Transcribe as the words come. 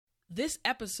This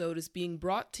episode is being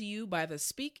brought to you by the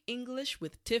Speak English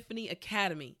with Tiffany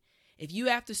Academy. If you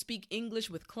have to speak English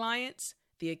with clients,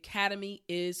 the Academy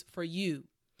is for you.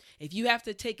 If you have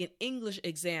to take an English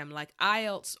exam like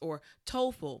IELTS or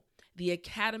TOEFL, the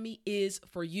Academy is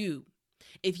for you.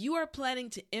 If you are planning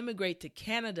to immigrate to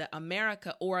Canada,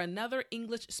 America, or another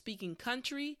English-speaking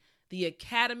country, the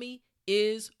Academy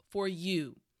is for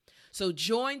you. So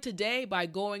join today by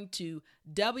going to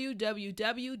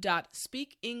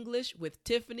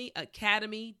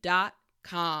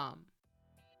www.speakenglishwithtiffanyacademy.com.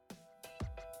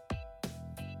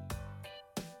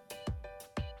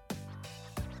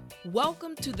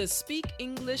 Welcome to the Speak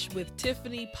English with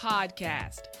Tiffany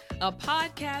podcast, a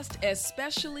podcast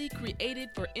especially created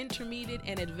for intermediate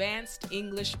and advanced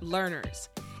English learners.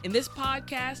 In this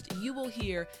podcast, you will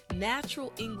hear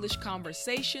natural English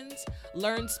conversations,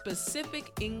 learn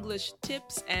specific English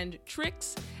tips and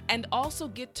tricks, and also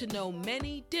get to know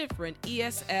many different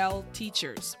ESL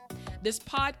teachers. This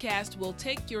podcast will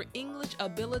take your English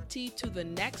ability to the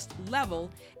next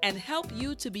level and help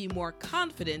you to be more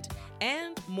confident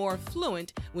and more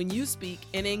fluent when you speak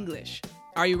in English.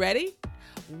 Are you ready?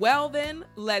 Well then,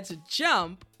 let's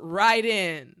jump right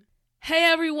in. Hey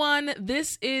everyone,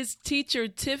 this is Teacher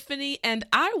Tiffany, and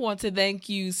I want to thank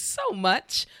you so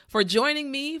much for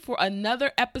joining me for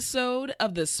another episode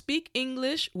of the Speak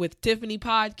English with Tiffany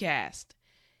podcast.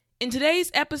 In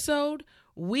today's episode,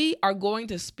 we are going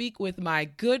to speak with my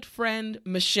good friend,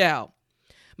 Michelle.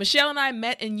 Michelle and I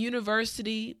met in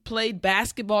university, played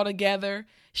basketball together,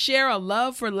 share a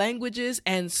love for languages,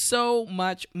 and so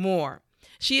much more.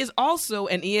 She is also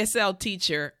an ESL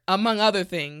teacher, among other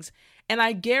things, and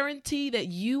I guarantee that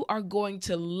you are going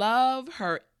to love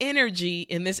her energy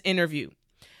in this interview.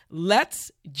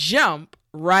 Let's jump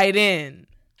right in.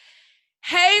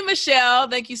 Hey, Michelle,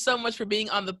 thank you so much for being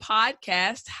on the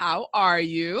podcast. How are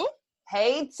you?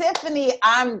 Hey, Tiffany,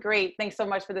 I'm great. Thanks so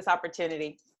much for this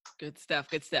opportunity. Good stuff,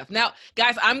 good stuff. Now,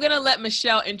 guys, I'm going to let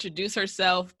Michelle introduce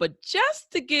herself, but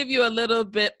just to give you a little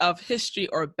bit of history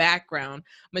or background,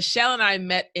 Michelle and I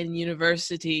met in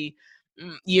university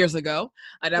years ago.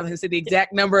 I don't know the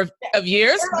exact number of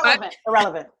years.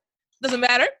 Irrelevant. Doesn't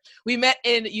matter. We met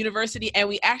in university and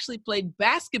we actually played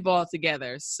basketball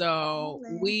together. So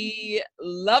we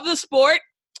love the sport.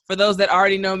 For those that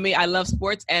already know me, I love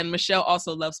sports, and Michelle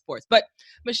also loves sports. But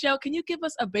Michelle, can you give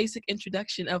us a basic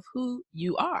introduction of who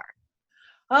you are?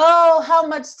 Oh, how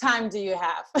much time do you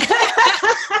have?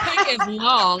 Take as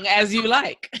long as you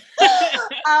like.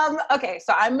 Okay,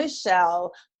 so I'm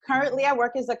Michelle. Currently, I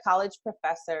work as a college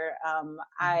professor.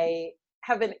 I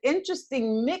have an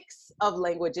interesting mix of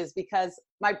languages because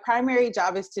my primary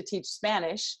job is to teach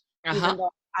Spanish, even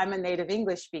though I'm a native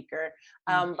English speaker.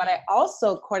 But I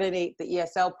also coordinate the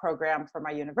ESL program for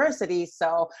my university.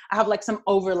 So I have like some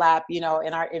overlap, in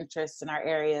our interests and our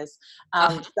areas.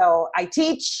 So I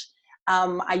teach.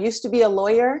 I used to be a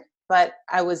lawyer, but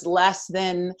I was less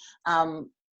than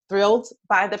thrilled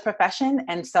by the profession.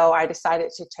 And so I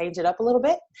decided to change it up a little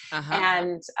bit.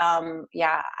 And I'm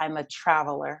a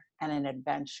traveler and an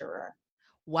adventurer.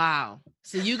 Wow.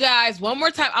 So you guys, one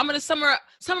more time, I'm going to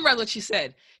summarize what she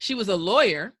said. She was a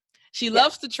lawyer. She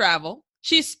loves to travel.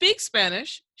 She speaks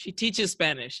Spanish. She teaches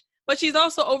Spanish, but she's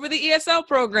also over the ESL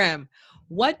program.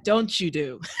 What don't you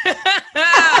do?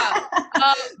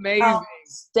 Amazing.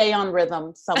 Stay on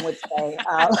rhythm, some would say.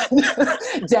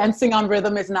 Dancing on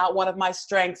rhythm is not one of my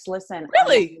strengths. Listen.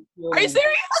 Really? Are you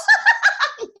serious?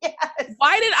 Yes.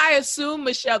 Why did I assume,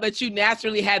 Michelle, that you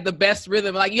naturally had the best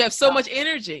rhythm? Like you have so much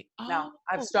energy. No,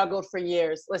 I've struggled for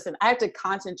years. Listen, I have to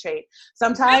concentrate.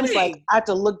 Sometimes I have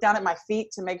to look down at my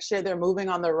feet to make sure they're moving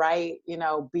on the right,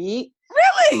 beat.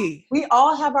 Really? We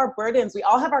all have our burdens. We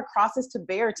all have our crosses to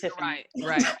bear, Tiffany.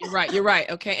 You're right.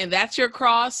 Okay. And that's your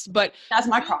cross, but that's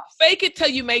my cross. Fake it till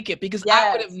you make it, because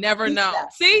I would have never known.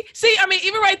 See, I mean,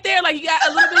 even right there, like you got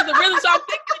a little bit of the rhythm. So I'm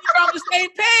thinking you're on the same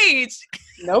page.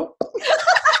 Nope.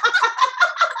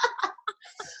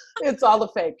 It's all the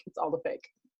fake.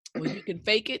 Well, you can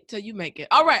fake it till you make it.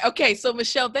 All right. Okay. So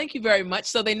Michelle, thank you very much.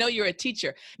 So they know you're a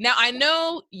teacher. Now, I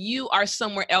know you are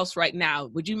somewhere else right now.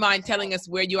 Would you mind telling us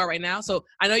where you are right now? So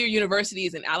I know your university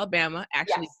is in Alabama,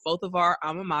 actually both of our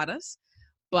alma maters,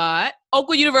 but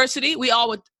Oakwood University, I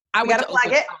went to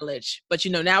Oakwood College, but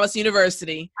now it's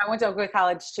university. I went to Oakwood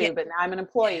College too, but now I'm an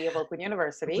employee of Oakwood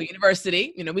University. We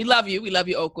love you. We love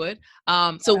you, Oakwood.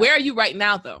 So where are you right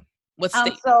now though? What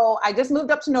state? So I just moved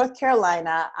up to North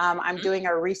Carolina. I'm doing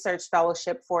a research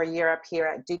fellowship for a year up here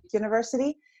at Duke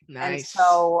University. And Nice.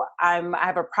 so I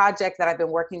have a project that I've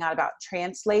been working on about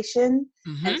translation.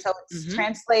 And so it's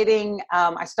translating.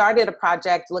 I started a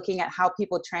project looking at how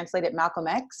people translated Malcolm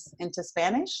X into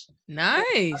Spanish.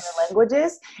 Nice. Other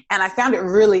languages. And I found it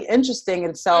really interesting.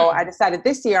 And so I decided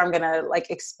this year I'm going to like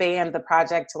expand the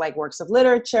project to like works of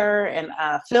literature and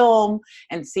film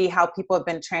and see how people have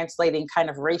been translating kind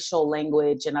of racial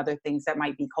language and other things that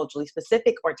might be culturally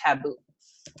specific or taboo.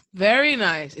 Very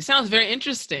nice. It sounds very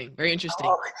interesting. Very interesting.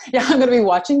 Oh, yeah, I'm going to be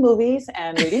watching movies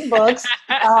and reading books,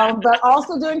 but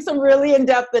also doing some really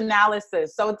in-depth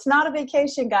analysis. So it's not a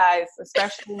vacation, guys,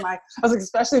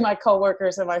 especially my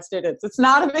coworkers and my students. It's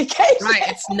not a vacation. Right.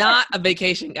 It's not a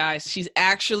vacation, guys. She's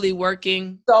actually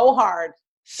working so hard.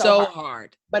 So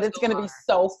hard. But it's going to be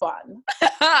so fun.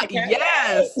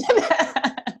 Yes.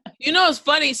 You know, it's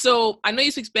funny. So I know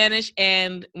you speak Spanish,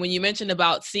 and when you mentioned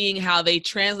about seeing how they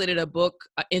translated a book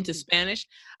into Spanish,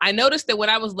 I noticed that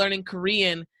when I was learning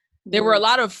Korean, there were a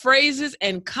lot of phrases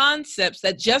and concepts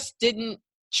that just didn't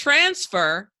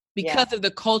transfer because of the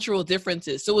cultural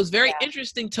differences. So it was very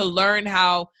interesting to learn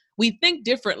how we think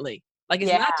differently. Like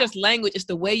it's not just language, it's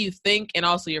the way you think and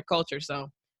also your culture. So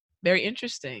very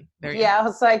interesting.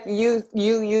 It's like you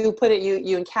put it,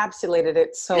 you encapsulated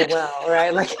it so well,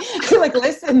 right? Like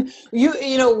listen,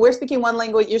 you know, we're speaking one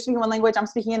language, you're speaking one language, I'm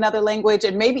speaking another language,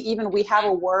 and maybe even we have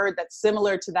a word that's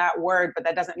similar to that word, but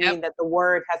that doesn't mean that the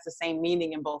word has the same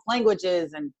meaning in both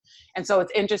languages. And so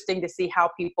it's interesting to see how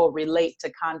people relate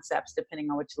to concepts depending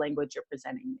on which language you're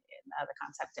presenting the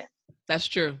concept in. That's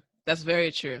true. That's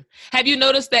very true. Have you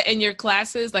noticed that in your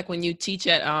classes, like when you teach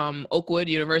at Oakwood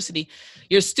University,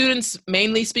 your students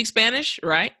mainly speak Spanish,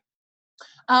 right?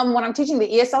 When I'm teaching the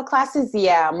ESL classes,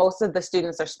 most of the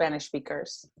students are Spanish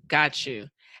speakers. Got you.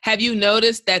 Have you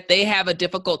noticed that they have a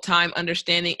difficult time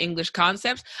understanding English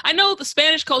concepts? I know the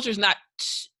Spanish culture is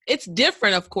it's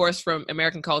different, of course, from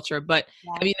American culture, but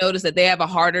have you noticed that they have a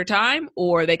harder time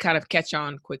or they kind of catch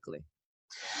on quickly?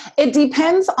 It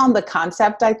depends on the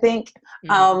concept, I think.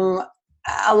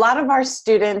 A lot of our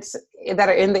students that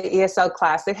are in the ESL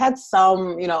class, they've had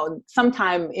some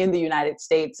time in the United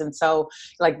States. And so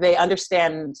like they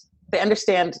understand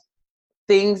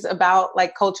things about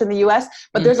like culture in the US,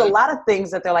 but there's a lot of things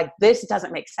that they're like, this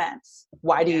doesn't make sense.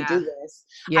 Why do you do this?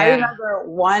 I remember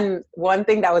one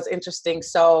thing that was interesting.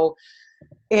 So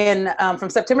from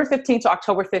September 15th to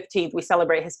October 15th, we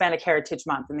celebrate Hispanic Heritage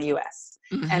Month in the US.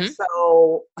 And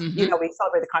so, we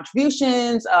celebrate the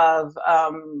contributions of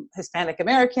Hispanic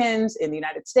Americans in the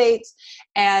United States.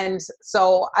 And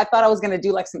so I thought I was going to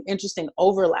do like some interesting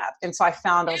overlap. And so I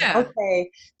found, I was like,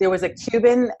 okay, there was a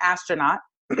Cuban astronaut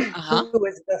who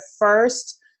was the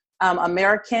first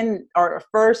American or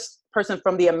first person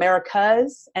from the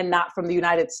Americas and not from the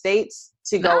United States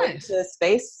to go into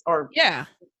space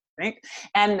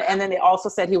and then they also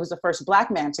said he was the first Black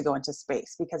man to go into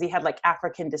space because he had like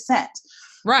African descent.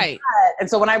 Right. And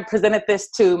so when I presented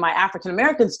this to my African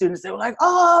American students, they were like,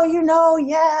 oh,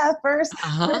 first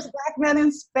Black man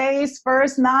in space,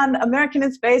 first non-American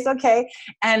in space. Okay.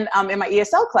 And in my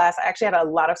ESL class, I actually had a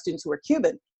lot of students who were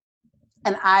Cuban.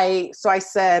 And I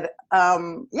said,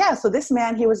 so this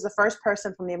man, he was the first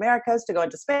person from the Americas to go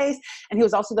into space. And he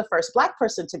was also the first Black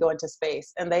person to go into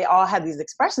space. And they all had these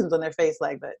expressions on their face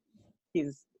like that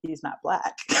he's not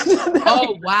Black.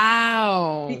 Oh,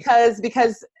 wow. Because,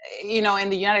 in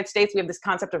the United States, we have this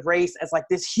concept of race as like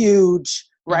this huge,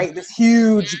 right? This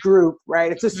huge group, right?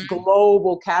 It's this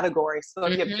global category. So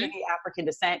if you have any African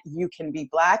descent, you can be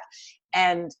Black.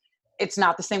 And it's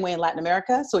not the same way in Latin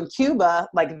America. So in Cuba,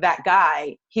 like that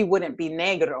guy, he wouldn't be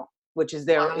negro, which is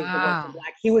their equivalent to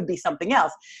Black. He would be something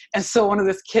else. And so one of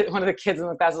the kids in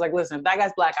the class was like, listen, if that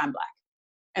guy's Black, I'm Black.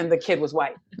 And the kid was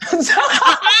white.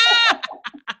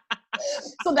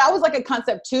 So that was like a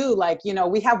concept too. Like,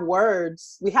 we have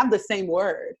words, we have the same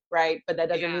word, right? But that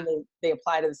doesn't mean they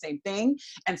apply to the same thing.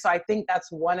 And so I think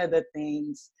that's one of the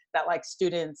things that like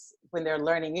students, when they're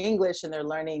learning English and they're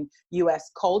learning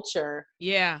US culture,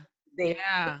 they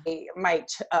might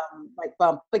like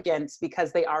bump against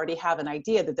because they already have an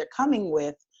idea that they're coming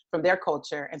with from their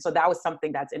culture. And so that was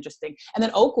something that's interesting. And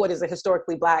then Oakwood is a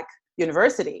historically Black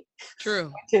university. True.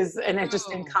 Which is an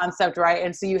interesting concept, right?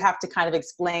 And so you have to kind of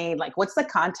explain like, what's the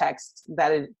context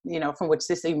that it, from which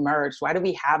this emerged? Why do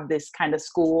we have this kind of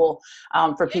school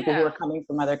for people who are coming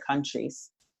from other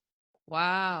countries?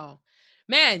 Wow.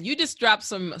 Man, you just dropped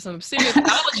some serious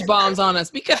knowledge bombs on us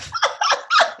because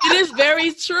it is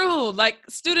very true. Like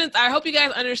students, I hope you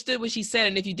guys understood what she said.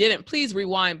 And if you didn't, please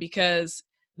rewind because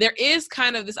there is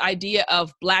kind of this idea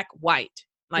of Black, white.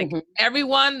 Like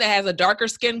everyone that has a darker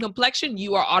skin complexion,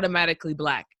 you are automatically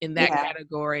Black in that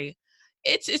category.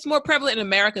 it's more prevalent in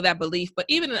America, that belief, but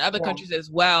even in other countries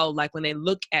as well, like when they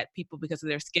look at people because of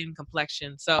their skin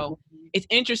complexion. So it's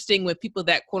interesting with people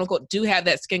that quote unquote do have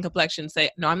that skin complexion say,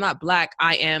 no, I'm not Black,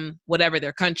 I am whatever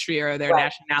their country or their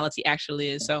nationality actually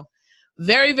is. So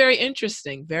very, very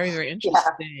interesting. Very, very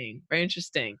interesting. Very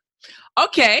interesting.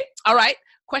 Okay. All right.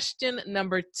 Question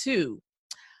number 2.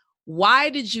 Why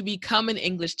did you become an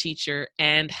English teacher,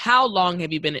 and how long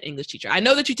have you been an English teacher? I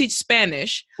know that you teach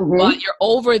Spanish, but you're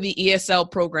over the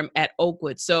ESL program at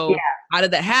Oakwood. So how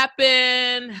did that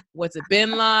happen? What's it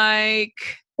been like?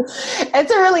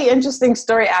 It's a really interesting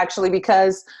story, actually,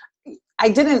 because I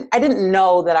didn't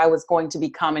know that I was going to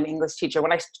become an English teacher.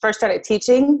 When I first started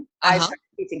teaching, I started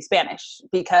teaching Spanish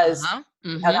because that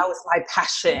was my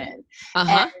passion.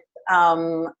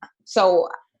 And so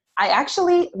I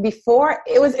actually, before,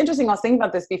 it was interesting, I was thinking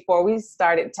about this before we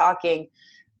started talking.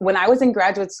 When I was in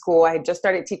graduate school, I had just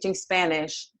started teaching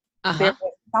Spanish. There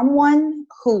was someone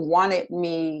who wanted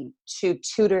me to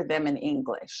tutor them in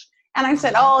English. And I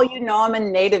said, oh, I'm a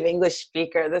native English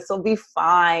speaker. This will be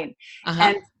fine.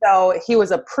 And so he was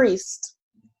a priest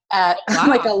at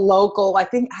like a local,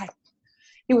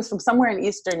 he was from somewhere in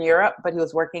Eastern Europe, but he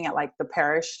was working at like the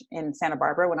parish in Santa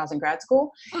Barbara when I was in grad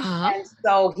school. And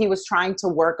so he was trying to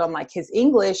work on like his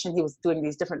English, and he was doing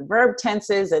these different verb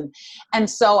tenses. And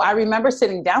so I remember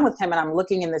sitting down with him, and I'm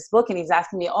looking in this book, and he's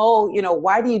asking me,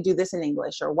 why do you do this in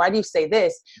English? Or why do you say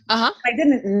this? I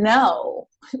didn't know.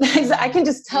 I can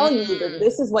just tell you that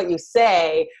this is what you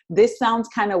say. This sounds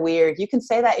kind of weird. You can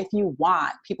say that if you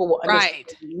want. People will understand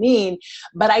what you mean.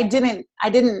 But I didn't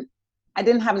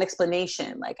have an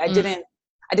explanation. Like I didn't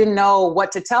know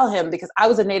what to tell him because I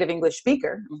was a native English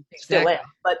speaker. Still am,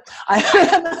 but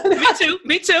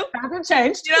me too. Hasn't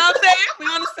changed. You know what I'm saying?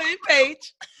 We're on the same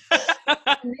page.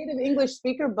 Native English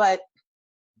speaker, but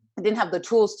I didn't have the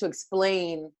tools to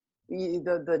explain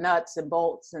the nuts and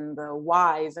bolts and the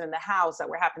whys and the hows that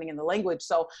were happening in the language.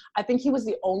 So I think he was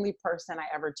the only person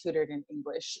I ever tutored in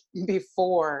English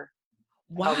before.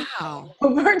 Wow.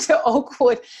 Over to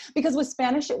Oakwood, because with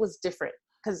Spanish it was different.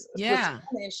 Because with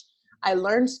Spanish, I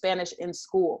learned Spanish in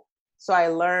school. So I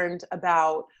learned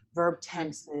about verb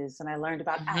tenses, and I learned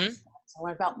about accents. I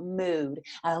learned about mood.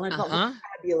 I learned about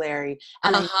vocabulary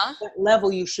and what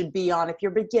level you should be on if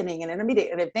you're beginning and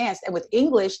intermediate and advanced. And with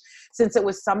English, since it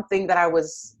was something that I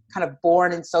was kind of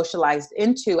born and socialized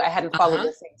into, I hadn't followed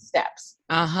the same steps.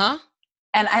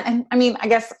 And I mean, I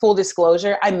guess full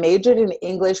disclosure, I majored in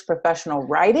English professional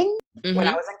writing when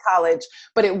I was in college,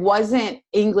 but it wasn't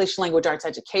English language arts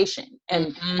education.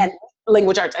 And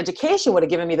language arts education would have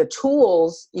given me the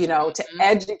tools, to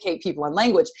educate people on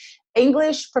language.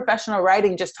 English professional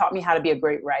writing just taught me how to be a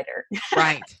great writer.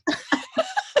 Right.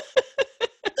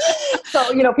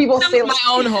 So, people say my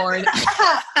own horn.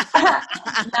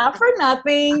 Not for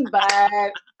nothing,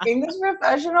 but English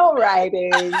professional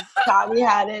writing taught me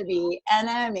how to be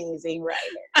an amazing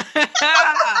writer.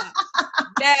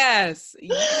 Yes.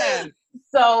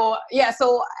 So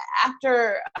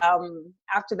after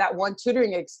that one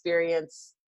tutoring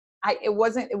experience, it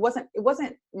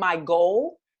wasn't my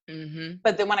goal.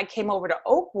 But then when I came over to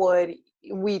Oakwood,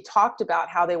 we talked about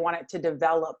how they wanted to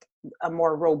develop a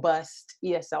more robust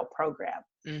ESL program.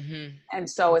 And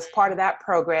so as part of that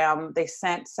program, they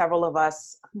sent several of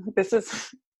us, this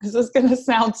is going to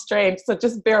sound strange, so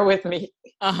just bear with me.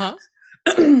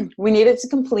 We needed to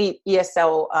complete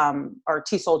ESL or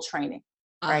TESOL training,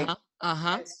 right?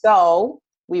 And so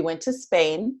we went to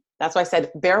Spain. That's why I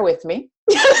said, bear with me.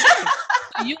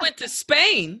 You went to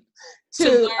Spain to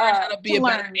learn how to be a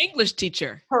better English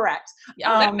teacher. Correct.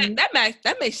 Yeah,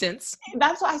 that makes sense.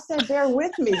 That's why I said, bear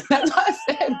with me. That's why I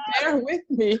said, bear with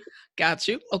me. Got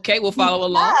you. Okay, we'll follow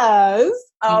along.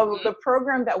 Because the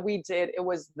program that we did, it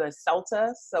was the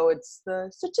CELTA. So it's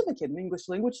the Certificate in English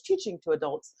Language Teaching to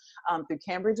Adults through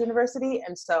Cambridge University.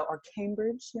 Or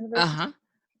Cambridge University.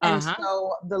 And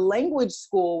so the language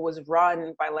school was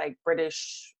run by like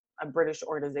a British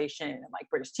organization and like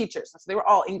British teachers. So they were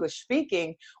all English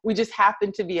speaking. We just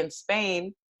happened to be in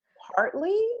Spain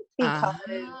partly because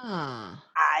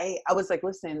I was like,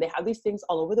 listen, they have these things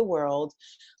all over the world.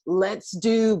 Let's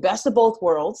do best of both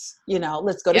worlds.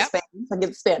 Let's go to Spain and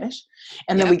get Spanish.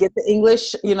 And then we get the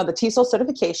English, the TESOL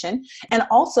certification. And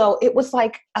also it was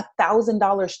like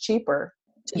 $1,000 cheaper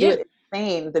to do it in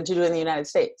Spain than to do it in the United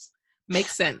States.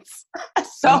 Makes sense.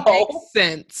 So makes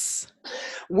sense.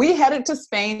 We headed to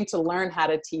Spain to learn how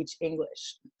to teach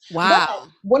English. Wow. But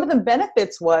one of the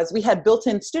benefits was we had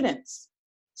built-in students.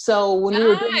 So when we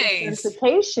were doing the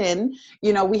certification,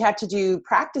 we had to do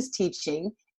practice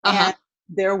teaching, and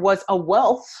there was a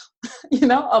wealth,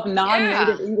 of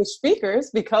non-native English speakers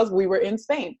because we were in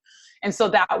Spain. And so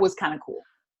that was kind of cool.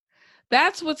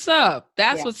 That's what's up.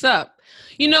 That's what's up.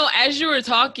 You know, as you were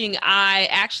talking, I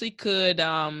actually could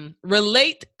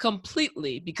relate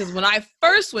completely because when I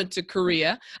first went to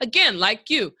Korea, again, like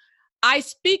you, I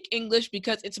speak English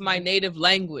because it's my native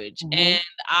language. And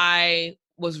I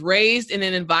was raised in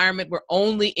an environment where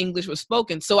only English was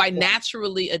spoken. So I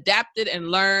naturally adapted and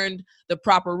learned the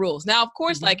proper rules. Now, of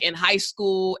course, like in high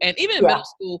school and even in middle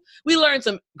school, we learned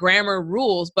some grammar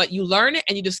rules, but you learn it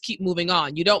and you just keep moving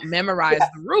on. You don't memorize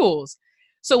the rules.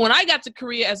 So when I got to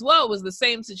Korea as well, it was the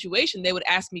same situation. They would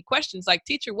ask me questions like,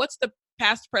 teacher, what's the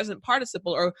past present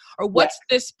participle? Or what's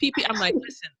this PP? I'm like,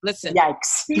 listen.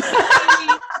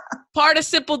 Yikes.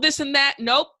 Participle, this and that.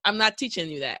 Nope, I'm not teaching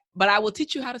you that, but I will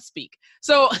teach you how to speak.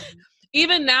 So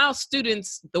even now,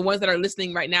 students, the ones that are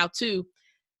listening right now too,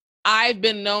 I've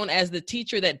been known as the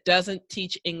teacher that doesn't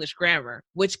teach English grammar,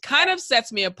 which kind of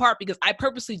sets me apart because I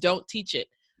purposely don't teach it.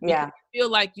 Yeah. I feel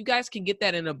like you guys can get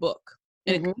that in a book.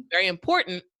 And it's very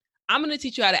important. I'm going to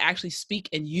teach you how to actually speak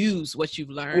and use what you've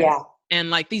learned. Yeah. And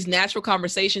like these natural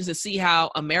conversations to see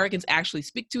how Americans actually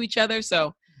speak to each other.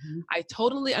 So I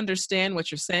totally understand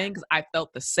what you're saying because I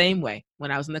felt the same way when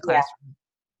I was in the classroom.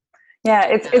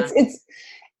 Yeah,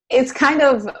 it's kind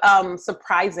of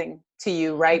surprising to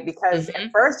you, right? Because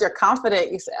at first you're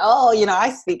confident. You say, "Oh, you know,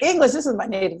 I speak English. This is my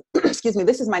native. Excuse me.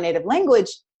 This is my native language.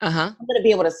 I'm going to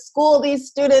be able to school these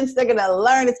students. They're going to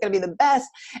learn. It's going to be the best."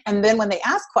 And then when they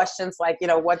ask questions like, you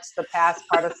know, what's the past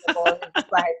participle?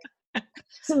 It's like,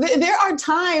 so there are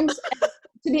times,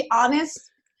 to be honest,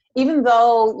 even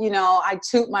though, you know, I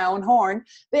toot my own horn,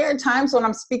 there are times when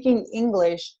I'm speaking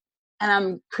English and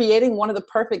I'm creating one of the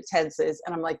perfect tenses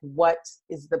and I'm like, what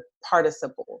is the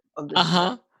participle of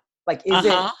this? Like, is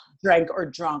it drank or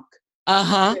drunk?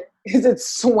 Is it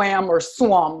swam or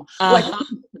swum? Like,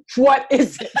 what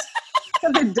is it?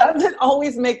 Because it doesn't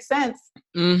always make sense.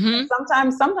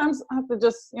 Sometimes I have to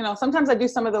just, you know, sometimes I do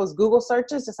some of those Google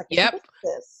searches, just like, what is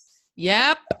this?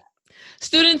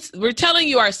 Students, we're telling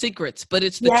you our secrets, but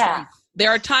it's the truth. There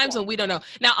are times when we don't know.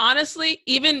 Now, honestly,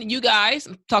 even you guys,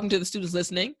 I'm talking to the students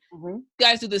listening, you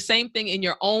guys do the same thing in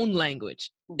your own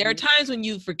language. There are times when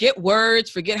you forget words,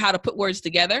 forget how to put words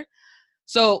together.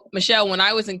 So, Michelle, when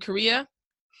I was in Korea,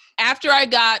 after I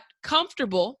got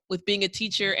comfortable with being a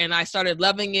teacher and I started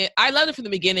loving it, I loved it from the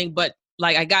beginning, but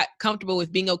like I got comfortable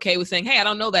with being okay with saying, hey, I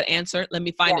don't know that answer. Let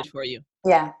me find it for you.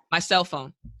 My cell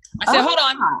phone. I said, hold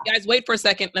on, guys, wait for a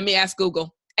second. Let me ask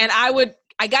Google. And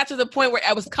I got to the point where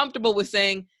I was comfortable with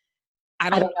saying, I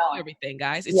don't know everything,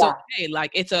 guys. It's okay.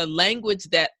 Like, it's a language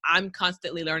that I'm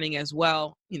constantly learning as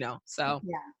well, you know? So,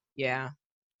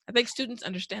 I think students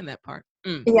understand that part.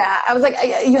 Yeah, I was like,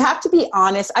 you have to be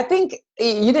honest. I think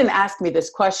you didn't ask me this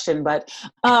question, but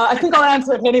I think I'll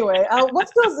answer it anyway. What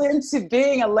goes into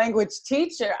being a language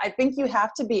teacher? I think you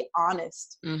have to be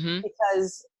honest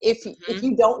because if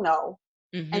you don't know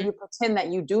and you pretend that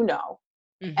you do know,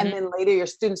 and then later your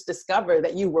students discover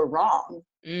that you were wrong,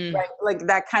 right? Like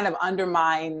that kind of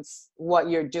undermines what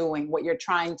you're doing, what you're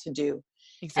trying to do.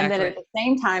 Exactly. And then at the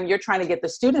same time, you're trying to get the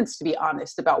students to be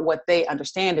honest about what they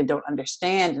understand and don't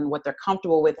understand and what they're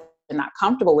comfortable with and not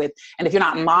comfortable with. And if you're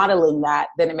not modeling that,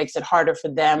 then it makes it harder for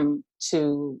them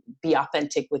to be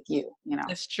authentic with you, you know?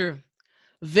 That's true.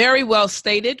 Very well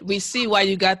stated. We see why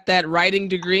you got that writing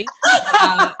degree,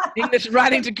 English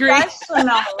writing degree.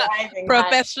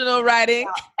 Professional writing.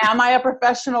 Now, am I a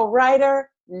professional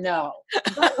writer? No.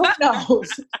 But who knows?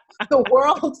 The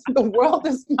world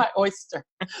is my oyster.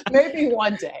 Maybe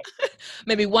one day.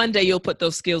 Maybe one day you'll put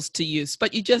those skills to use.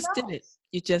 But you just did it.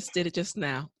 You just did it just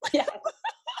now.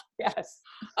 Yes.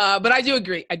 But I do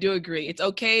agree. It's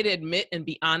okay to admit and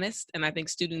be honest. And I think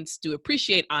students do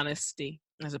appreciate honesty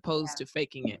as opposed to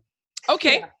faking it.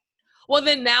 Okay. Yeah. Well,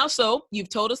 then now, so you've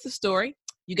told us the story.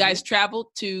 You guys traveled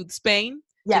to Spain.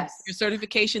 Yes. Your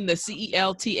certification, the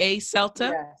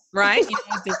CELTA, right? You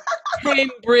went to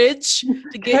Cambridge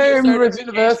to get Cambridge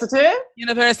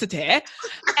University.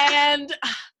 And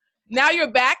now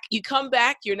you're back. You come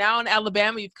back. You're now in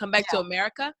Alabama. You've come back to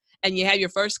America and you have your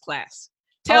first class.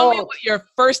 Tell me what your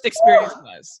first experience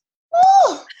was.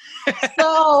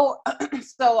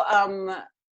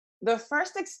 The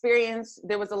first experience,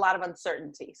 there was a lot of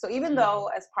uncertainty. So even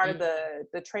though as part of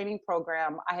the training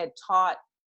program, I had taught,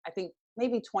 I think,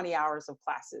 maybe 20 hours of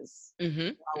classes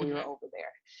while we were over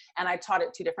there. And I taught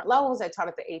at two different levels. I taught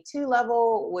at the A2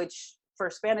 level, which for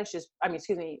Spanish is,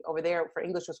 over there for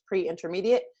English was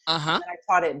pre-intermediate. And I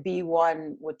taught at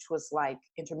B1, which was like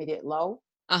intermediate low.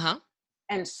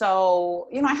 And so,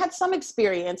 you know, I had some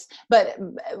experience, but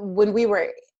when we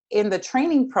were in the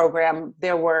training program,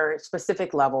 there were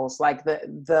specific levels, like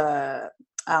the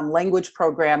language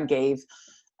program gave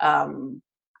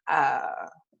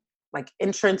like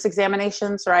entrance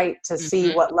examinations, right? To see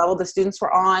Mm-hmm. what level the students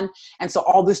were on. And so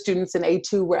all the students in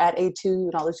A2 were at A2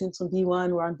 and all the students on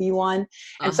B1 were on B1.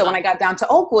 And so Uh-huh. when I got down to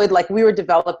Oakwood, like we were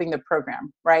developing the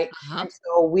program, right? Uh-huh. And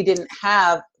so we didn't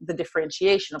have the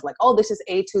differentiation of like, oh, this is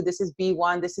A2, this is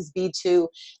B1, this is B2.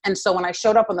 And so when I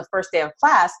showed up on the first day of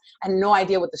class, I had no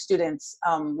idea what the students'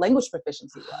 language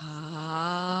proficiency was.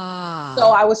 So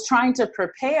Ah. I was trying to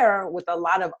prepare with a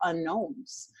lot of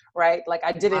unknowns, right? Like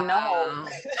I didn't know, Wow.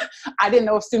 I didn't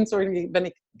know if students were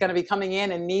going to be coming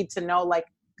in and need to know like,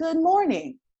 good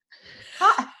morning.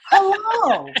 Hi,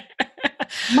 hello.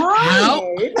 My How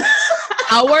name.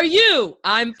 how are you?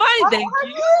 I'm fine, How thank are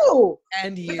you. you?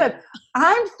 And I you. said,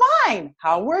 I'm fine.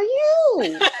 How are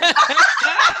you?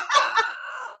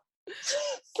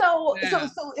 So Yeah.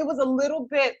 it was a little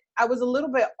bit, I was a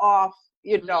little bit off,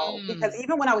 because Mm.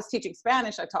 even when I was teaching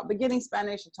Spanish, I taught beginning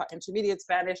Spanish, I taught intermediate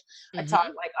Spanish, I taught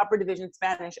Mm-hmm. like upper division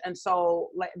Spanish. And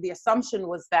so like the assumption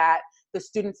was that the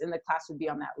students in the class would be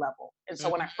on that level. And so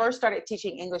when I first started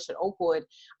teaching English at Oakwood,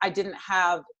 I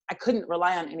couldn't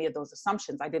rely on any of those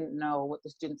assumptions. I didn't know what the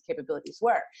students' capabilities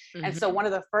were. And so Mm-hmm. one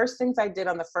of the first things I did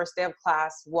on the first day of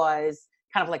class was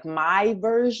kind of like my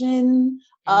version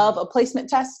of a placement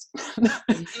test.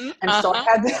 Mm-hmm. And so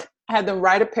Uh-huh. I had them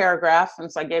write a paragraph. And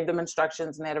so I gave them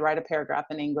instructions and they had to write a paragraph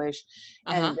in English.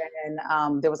 Uh-huh. And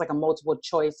then there was like a multiple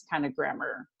choice kind of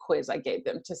grammar quiz I gave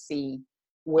them to see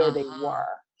where they Uh-huh.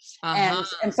 were. Uh-huh.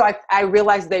 And so I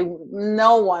realized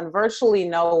virtually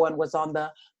no one was on the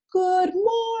good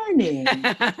morning.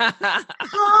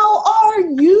 How are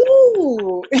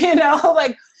you?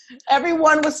 Like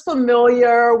everyone was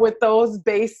familiar with those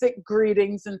basic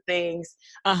greetings and things.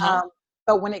 Uh-huh.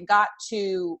 But when it got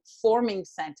to forming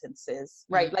sentences,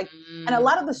 right? Like, and a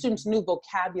lot of the students knew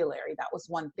vocabulary. That was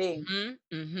one thing.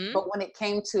 Mm-hmm. Mm-hmm. But when it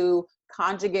came to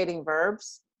conjugating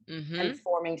verbs and Mm-hmm.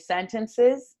 forming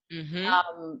sentences,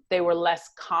 Mm-hmm. they were less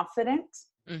confident.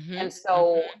 Mm-hmm. And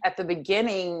so at the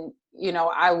beginning,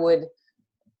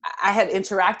 I had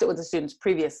interacted with the students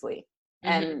previously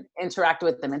Mm-hmm. and interacted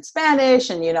with them in Spanish,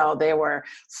 and they were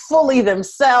fully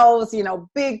themselves,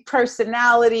 big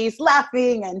personalities,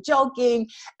 laughing and joking.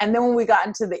 And then when we got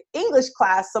into the English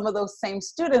class, some of those same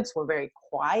students were very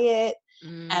quiet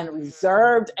and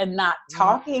reserved and not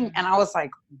talking. And I was like,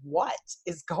 what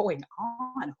is going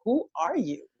on? Who are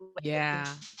you? Yeah.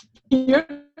 You're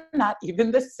not even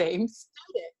the same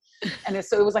student. And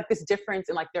so it was like this difference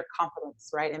in like their confidence,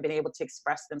 right? And being able to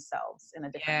express themselves in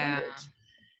a different language.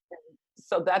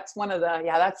 So that's one of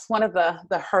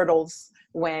the hurdles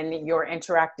when you're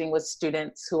interacting with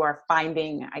students who are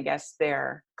finding, I guess,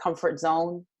 their comfort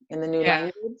zone in the new Yeah.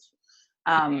 language.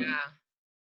 Yeah.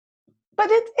 But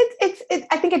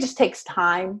I think it just takes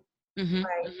time, Mm-hmm.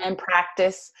 right? Mm-hmm. And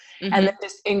practice, Mm-hmm. and then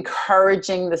just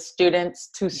encouraging the students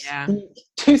to Yeah.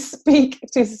 speak,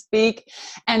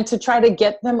 and to try to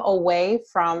get them away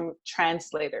from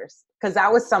translators, because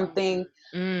that was something.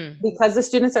 Because the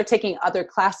students are taking other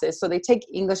classes, so they take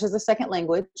English as a second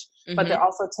language, but they're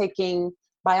also taking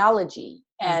biology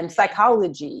and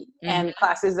psychology and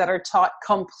classes that are taught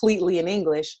completely in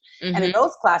English. And in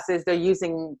those classes, they're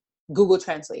using Google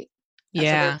Translate. And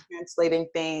so they're translating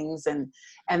things.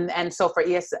 And so for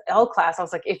ESL class, I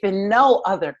was like, if in no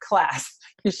other class,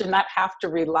 you should not have to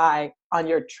rely on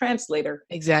your translator.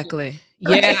 Exactly.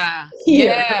 Right? Yeah.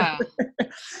 Here. Yeah.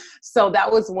 So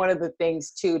that was one of the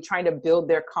things too, trying to build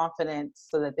their confidence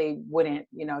so that they wouldn't,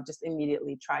 just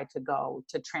immediately try to go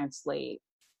to translate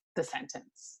the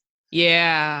sentence.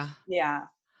 Yeah. Yeah.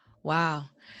 Wow.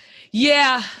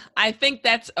 Yeah, I think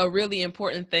that's a really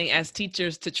important thing as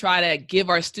teachers, to try to give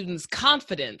our students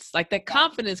confidence. Like that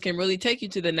confidence can really take you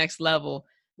to the next level,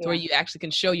 to where you actually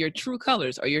can show your true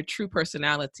colors or your true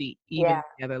personality, even in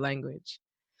the other language.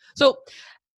 So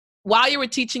while you were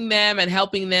teaching them and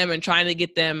helping them and trying to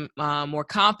get them more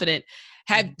confident,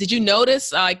 did you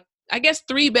notice, I guess,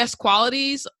 3 best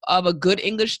qualities of a good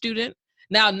English student?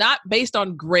 Now, not based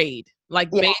on grade,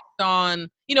 like based on,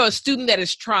 a student that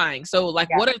is trying. So like,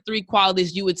 what are 3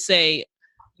 qualities you would say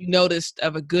you noticed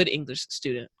of a good English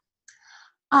student?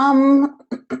 From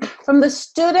the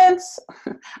students,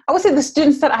 I would say the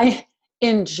students that I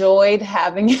enjoyed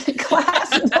having in class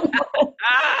the most.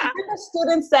 The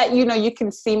students that you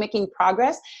can see making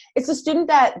progress. It's a student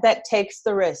that takes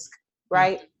the risk,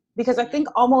 right? Because I think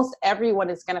almost everyone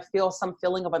is going to feel some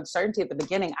feeling of uncertainty at the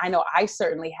beginning. I know I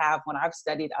certainly have when I've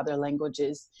studied other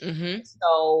languages.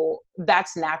 So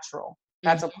that's natural.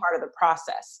 That's a part of the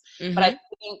process. But I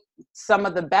think some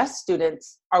of the best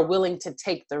students are willing to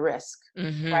take the risk,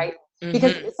 right?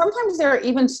 Because sometimes there are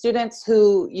even students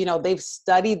who, they've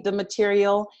studied the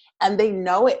material and they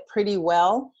know it pretty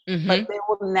well, but they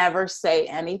will never say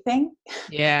anything.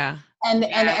 Yeah.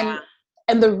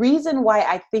 And the reason why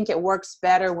I think it works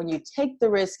better when you take the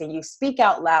risk and you speak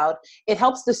out loud, it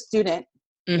helps the student,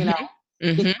 you know,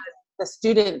 because the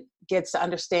student gets to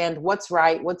understand what's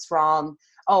right, what's wrong.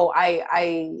 Oh,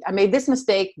 I made this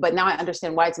mistake, but now I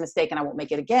understand why it's a mistake and I won't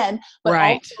make it again. But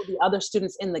also the other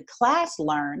students in the class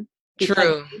learn,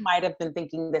 because they might have been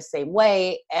thinking the same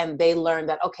way, and they learn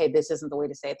that, okay, this isn't the way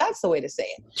to say it, that's the way to say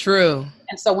it. True.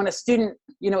 And so when a student,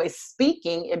 you know, is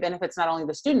speaking, it benefits not only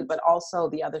the student, but also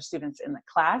the other students in the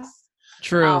class.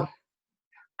 True.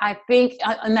 I think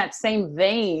in that same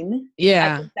vein,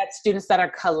 I think that students that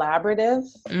are collaborative,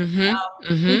 when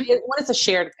it's a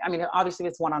shared, I mean, obviously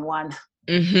it's one-on-one,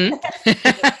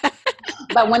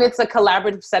 but when it's a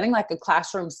collaborative setting, like a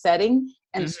classroom setting,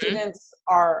 and students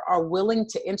are willing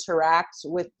to interact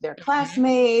with their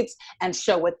classmates and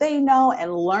show what they know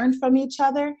and learn from each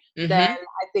other, then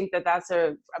I think that that's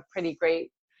a pretty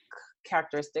great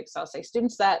characteristic. So I'll say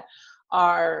students that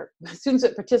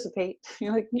participate,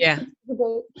 you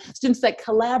know, students that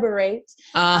collaborate,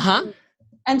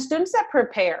 and students that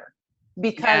prepare.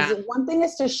 Because one thing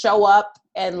is to show up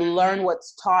and learn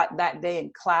what's taught that day in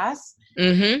class.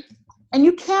 And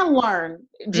you can learn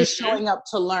just showing up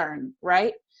to learn,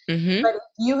 right? But if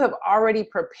you have already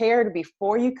prepared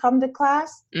before you come to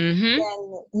class, then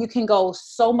you can go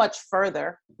so much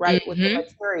further, right? With the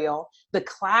material, the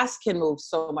class can move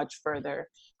so much further.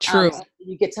 True.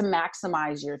 You get to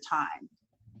maximize your time.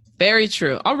 Very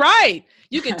true. All right.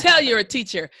 You can tell you're a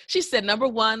teacher. She said, number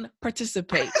 1,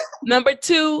 participate. Number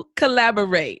 2,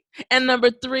 collaborate. And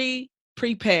number 3,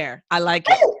 prepare. I like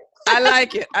it. I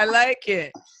like it. I like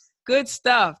it. Good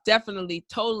stuff. Definitely.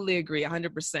 Totally agree.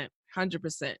 100%.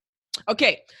 100%.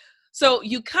 Okay. So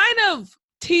you kind of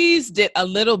teased it a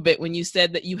little bit when you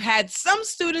said that you had some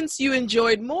students you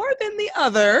enjoyed more than the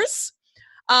others.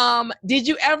 Did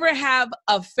you ever have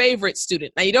a favorite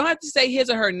student? Now, you don't have to say his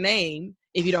or her name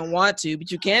if you don't want to, but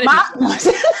you can. My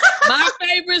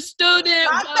favorite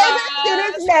student. My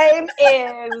favorite student's name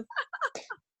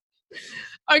is.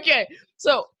 Okay.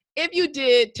 So if you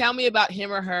did, tell me about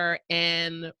him or her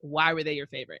and why were they your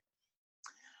favorite?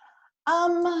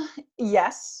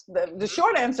 Yes. The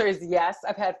short answer is yes.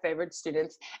 I've had favorite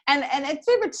students, and it's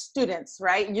favorite students,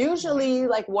 right? Usually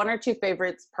like 1 or 2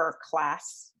 favorites per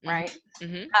class, right?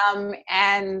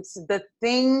 And the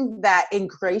thing that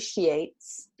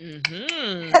ingratiates, look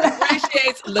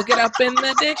it up in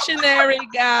the dictionary,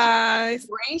 guys.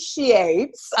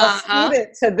 Ingratiates a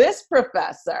student to this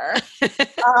professor,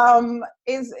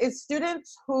 is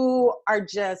students who are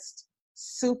just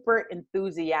super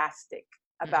enthusiastic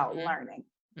about learning,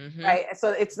 right?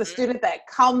 So it's the student that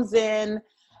comes in,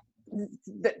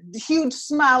 the huge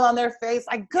smile on their face,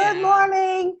 like, good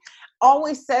morning,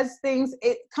 always says things.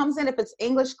 It comes in, if it's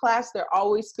English class, they're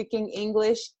always speaking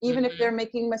English, even if they're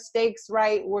making mistakes,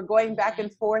 right? We're going back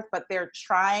and forth, but they're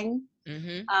trying.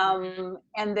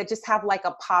 And they just have like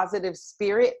a positive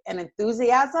spirit and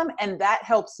enthusiasm. And that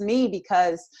helps me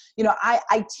because, you know,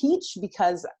 I teach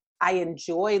because I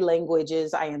enjoy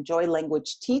languages. I enjoy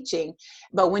language teaching.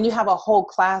 But when you have a whole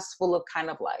class full of kind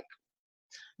of like,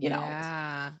 you know,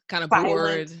 kind of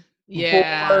violent,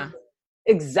 bored,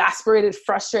 exasperated,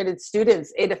 frustrated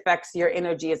students, it affects your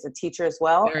energy as a teacher as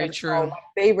well. Very and true. So my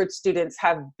favorite students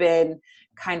have been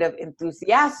kind of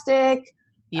enthusiastic,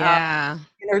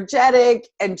 energetic,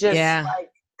 and just like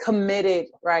committed,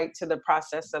 right, to the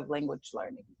process of language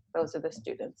learning. Those are the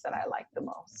students that I like the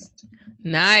most.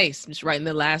 Nice. I'm just writing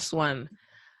the last one.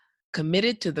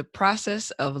 Committed to the process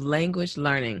of language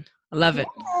learning. I love it.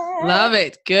 Love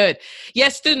it. Good.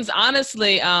 Yes, students,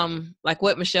 honestly, like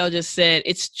what Michelle just said,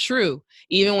 it's true.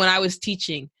 Even when I was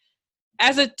teaching,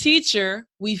 as a teacher,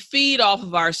 we feed off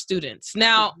of our students.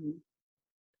 Now,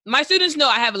 my students know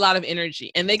I have a lot of energy,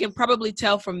 and they can probably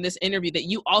tell from this interview that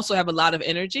you also have a lot of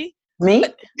energy. Me?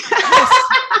 Yes,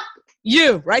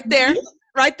 you, right there.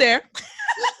 Right there.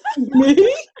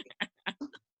 Me?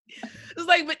 It's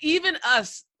like, but even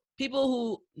us, people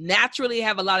who naturally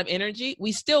have a lot of energy,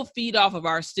 we still feed off of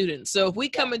our students. So if we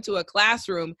come into a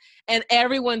classroom and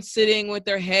everyone's sitting with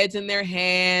their heads in their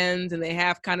hands and they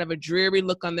have kind of a dreary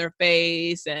look on their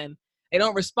face and they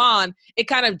don't respond, it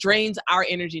kind of drains our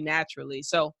energy naturally.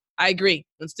 So I agree.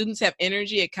 When students have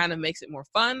energy, it kind of makes it more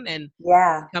fun and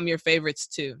become your favorites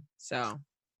too. So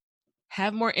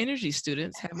have more energy,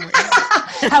 students. Have more energy.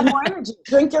 Have more energy.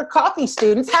 Drink your coffee,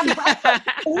 students. Have breakfast,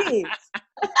 please.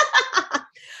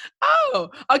 Oh,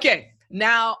 okay.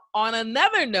 Now, on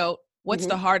another note, what's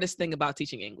the hardest thing about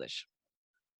teaching English?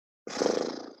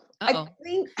 I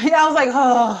think, I was like,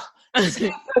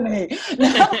 Tiffany.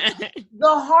 No,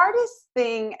 the hardest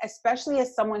thing, especially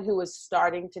as someone who was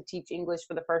starting to teach English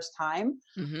for the first time,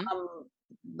 Mm-hmm.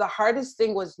 the hardest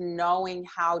thing was knowing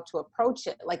how to approach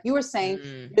it. Like you were saying,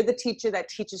 you're the teacher that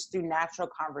teaches through natural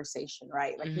conversation,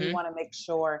 right? Like you want to make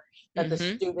sure that the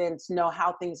students know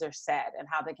how things are said and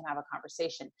how they can have a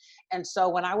conversation. And so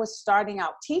when I was starting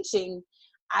out teaching,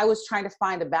 I was trying to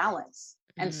find a balance.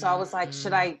 And so I was like,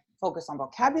 should I focus on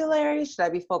vocabulary? Should I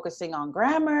be focusing on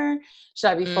grammar? Should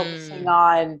I be focusing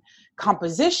on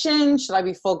composition? Should I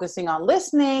be focusing on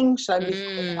listening? Should I be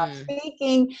focusing on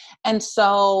speaking? And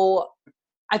so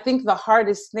I think the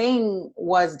hardest thing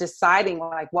was deciding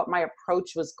like what my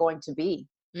approach was going to be.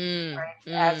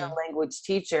 As a language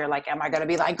teacher, like, am I going to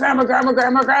be like grammar, grammar,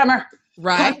 grammar, grammar?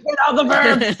 Right. Get all the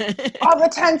verbs, all the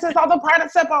tenses, all the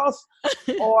participles.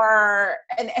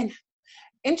 And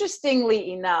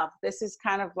interestingly enough, this is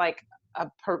kind of like a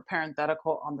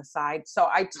parenthetical on the side. So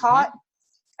I taught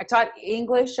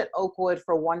English at Oakwood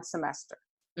for one semester.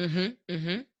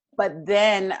 But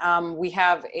then we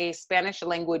have a Spanish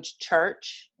language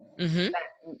church that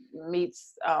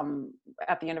meets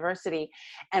at the university.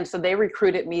 And so they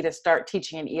recruited me to start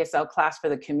teaching an ESL class for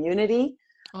the community,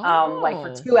 like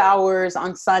for 2 hours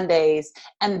on Sundays.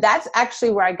 And that's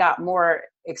actually where I got more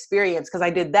experience because I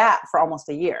did that for almost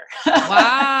a year.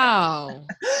 Wow.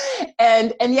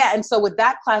 And so with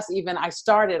that class, even I was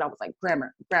like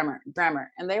grammar.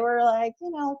 And they were like,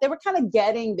 they were kind of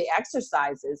getting the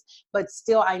exercises, but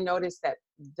still I noticed that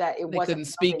it wasn't couldn't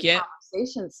speak yet.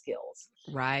 Conversation skills.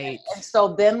 Right. And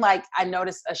so then like I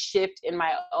noticed a shift in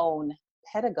my own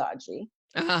pedagogy.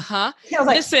 Like,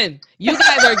 listen, you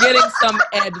guys are getting some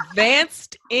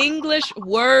advanced English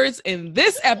words in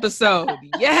this episode.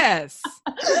 Yes.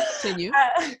 Continue.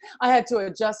 I had to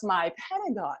adjust my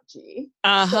pedagogy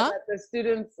so that the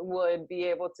students would be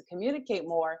able to communicate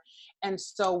more. And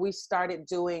so we started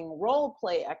doing role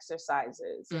play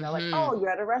exercises, like, oh, you're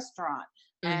at a restaurant.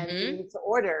 And you need to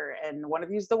order, and one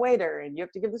of you's the waiter, and you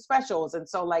have to give the specials. And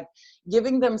so like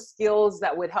giving them skills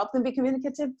that would help them be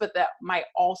communicative, but that might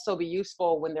also be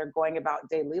useful when they're going about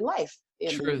daily life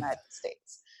in the United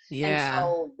States. Yeah. And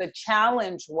so the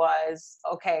challenge was,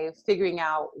 figuring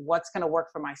out what's going to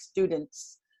work for my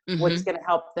students, what's going to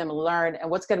help them learn,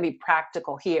 and what's going to be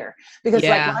practical here. Because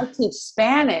like when I teach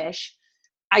Spanish,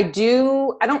 I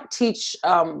don't teach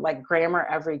like grammar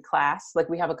every class. Like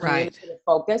we have a communicative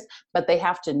focus, but they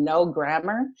have to know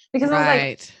grammar because I was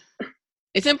like,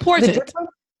 it's important.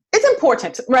 It's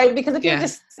important, right? Because if you're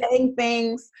just saying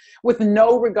things with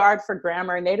no regard for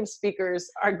grammar, native speakers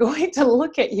are going to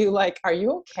look at you like, are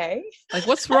you okay? Like,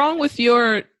 what's wrong with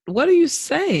what are you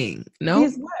saying? No?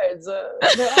 These words,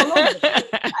 they're all over the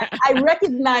place. I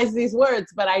recognize these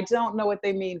words, but I don't know what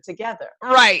they mean together.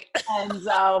 Right. And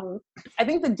I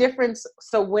think the difference,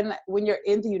 so when you're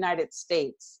in the United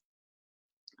States,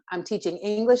 I'm teaching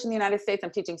English in the United States,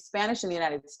 I'm teaching Spanish in the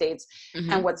United States,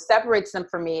 and what separates them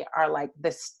for me are like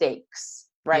the stakes,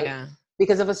 right? Yeah.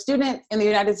 Because if a student in the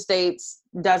United States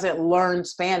doesn't learn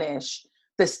Spanish,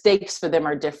 the stakes for them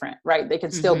are different, right? They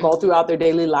can still go throughout their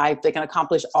daily life. They can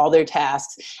accomplish all their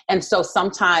tasks. And so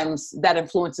sometimes that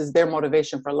influences their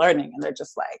motivation for learning. And they're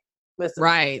just like, listen,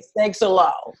 the stakes are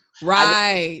low.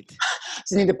 Right. I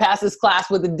just need to pass this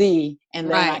class with a D and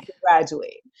then I can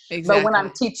graduate. Exactly. But when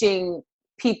I'm teaching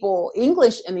people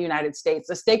English in the United States,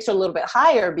 the stakes are a little bit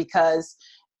higher because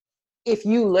if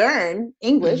you learn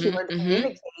English, you learn to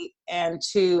communicate and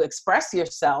to express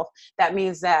yourself, that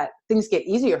means that things get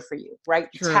easier for you, right?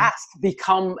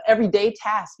 Everyday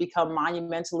tasks become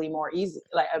monumentally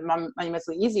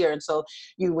easier. And so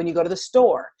when you go to the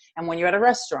store and when you're at a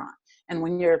restaurant and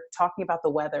when you're talking about the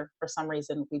weather, for some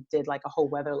reason, we did like a whole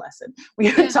weather lesson.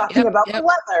 We were talking about the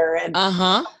weather and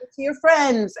talking to your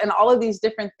friends and all of these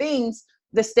different things.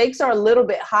 The stakes are a little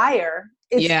bit higher.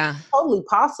 It's totally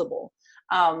possible.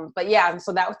 But and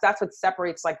so that's what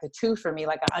separates like the two for me.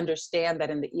 Like I understand that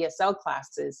in the ESL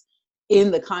classes,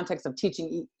 in the context of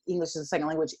teaching English as a second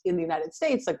language in the United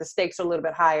States, like the stakes are a little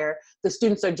bit higher. The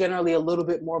students are generally a little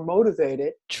bit more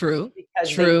motivated. True.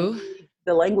 Because they need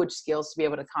the language skills to be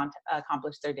able to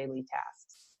accomplish their daily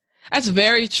tasks. That's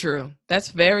very true.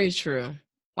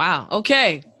 Wow.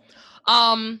 Okay.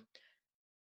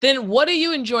 Then what do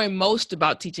you enjoy most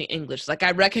about teaching English? Like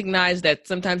I recognize that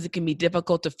sometimes it can be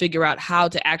difficult to figure out how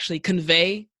to actually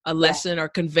convey a lesson or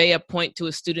convey a point to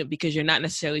a student because you're not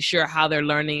necessarily sure how they're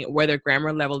learning, where their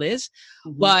grammar level is.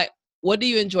 But what do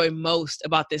you enjoy most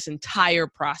about this entire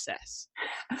process?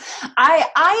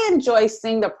 I enjoy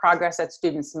seeing the progress that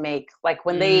students make. Like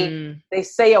when they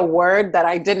say a word that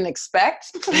I didn't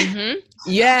expect. Mm-hmm.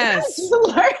 Yes.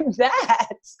 Learn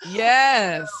that.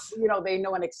 Yes. You know, they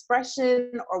know an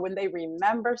expression or when they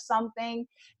remember something.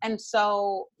 And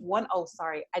so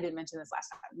I didn't mention this last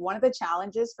time. One of the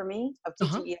challenges for me of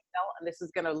teaching ESL, and this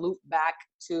is going to loop back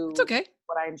to it's okay.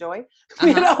 what I enjoy,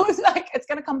 you know, it's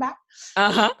going to come back.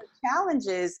 The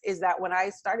challenges is that when I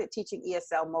started teaching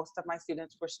ESL, most of my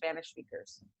students were Spanish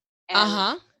speakers.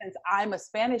 And since I'm a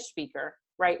Spanish speaker,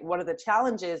 right, one of the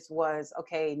challenges was,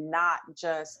 okay, not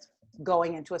just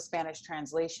going into a Spanish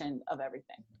translation of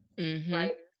everything,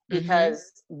 right?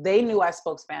 Because they knew I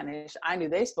spoke Spanish. I knew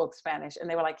they spoke Spanish. And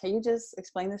they were like, can you just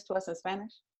explain this to us in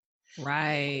Spanish?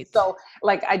 Right. So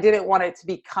like, I didn't want it to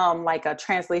become like a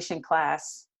translation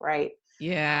class, right?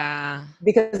 Yeah.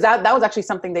 Because that was actually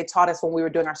something they taught us when we were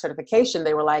doing our certification.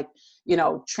 They were like, you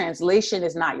know, translation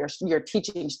is not your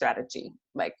teaching strategy.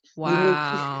 Like,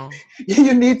 wow,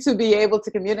 you need to be able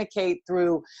to communicate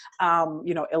through,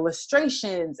 you know,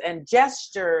 illustrations and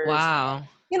gestures. Wow.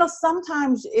 You know,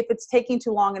 sometimes if it's taking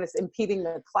too long and it's impeding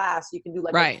the class, you can do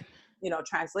like right. You know,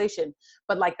 translation,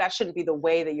 but like that shouldn't be the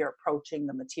way that you're approaching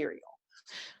the material.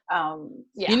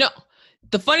 You know,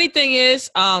 the funny thing is,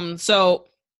 so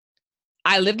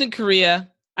I lived in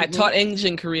Korea. I taught English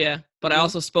in Korea, but I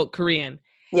also spoke Korean.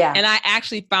 Yeah. And I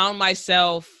actually found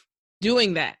myself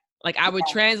doing that. Like I would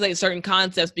translate certain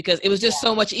concepts because it was just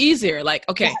so much easier. Like,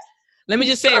 okay, let me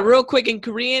just say it real quick in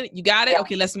Korean. You got it?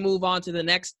 Okay, let's move on to the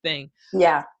next thing.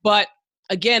 Yeah. But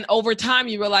again, over time,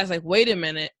 you realize like, wait a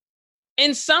minute.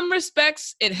 In some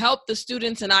respects, it helped the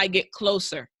students and I get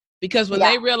closer. Because when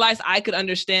they realized I could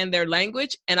understand their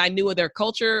language and I knew what their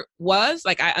culture was,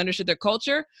 like I understood their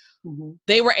culture,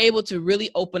 they were able to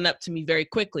really open up to me very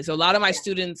quickly. So a lot of my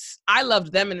students, I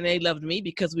loved them and they loved me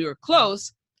because we were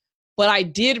close. But I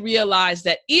did realize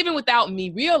that even without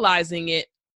me realizing it,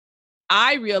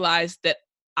 I realized that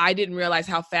I didn't realize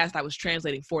how fast I was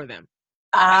translating for them.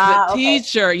 As a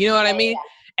teacher, you know what I mean?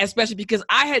 Especially because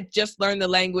I had just learned the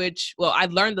language. Well,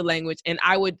 I'd learned the language and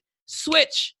I would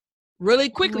switch really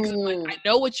quickly. Like, I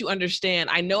know what you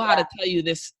understand. I know how to tell you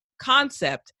this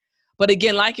concept. But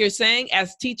again, like you're saying,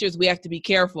 as teachers, we have to be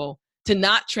careful to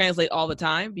not translate all the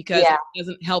time because it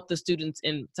doesn't help the students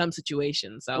in some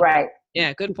situations. So,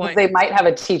 yeah, good point. They might have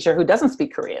a teacher who doesn't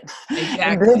speak Korean.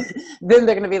 Exactly. then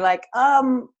they're going to be like,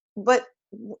 but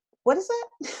what is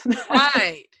that?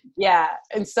 Right. Yeah.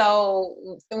 And so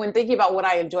when thinking about what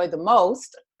I enjoyed the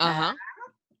most,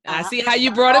 I see how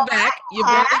you brought it back. You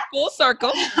brought it full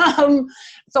circle.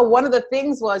 So one of the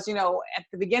things was, you know, at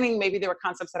the beginning, maybe there were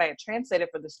concepts that I had translated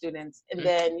for the students. And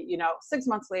then, you know, 6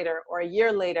 months later or a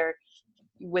year later,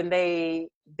 when they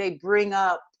bring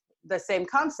up the same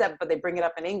concept, but they bring it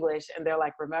up in English and they're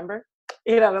like, remember?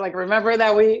 You know, they're like, remember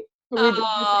that we did this?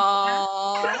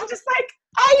 I'm just like,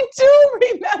 I do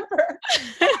remember.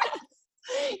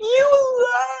 You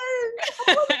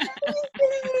learn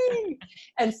amazing.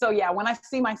 And so, yeah, when I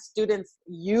see my students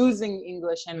using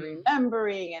English and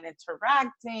remembering and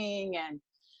interacting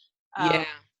and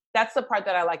that's the part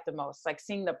that I like the most, like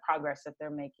seeing the progress that they're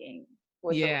making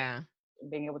with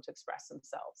being able to express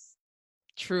themselves.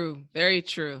 True. Very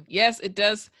true. Yes, it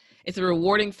does. It's a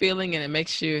rewarding feeling and it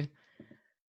makes you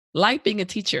like being a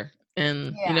teacher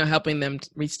and, you know, helping them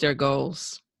reach their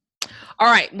goals. All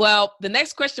right. Well, the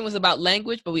next question was about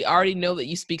language, but we already know that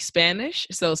you speak Spanish.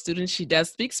 So students, she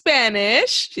does speak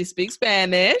Spanish. She speaks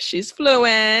Spanish. She's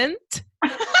fluent.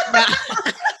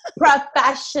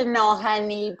 Professional,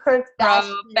 honey.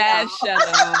 Professional.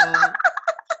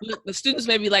 Look, the students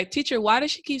may be like, teacher, why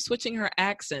does she keep switching her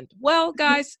accent? Well,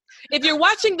 guys, if you're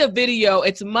watching the video,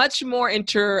 it's much more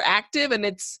interactive and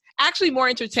it's actually more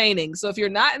entertaining. So if you're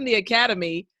not in the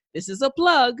academy, this is a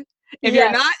plug. If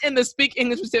you're not in the Speak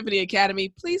English with Tiffany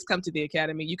Academy, please come to the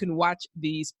Academy. You can watch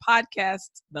these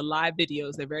podcasts, the live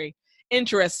videos. They're very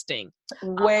interesting.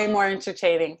 Way more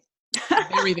entertaining.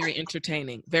 Very, very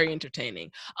entertaining. Very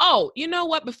entertaining. Oh, you know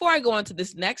what? Before I go on to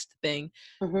this next thing,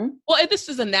 well, this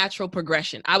is a natural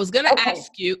progression. I was going to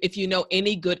ask you if you know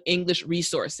any good English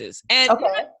resources. And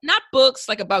not books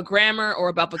like about grammar or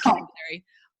about vocabulary,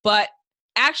 but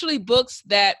actually books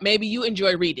that maybe you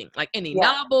enjoy reading, like any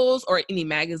novels or any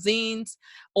magazines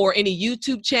or any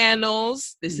YouTube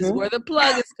channels. This is where the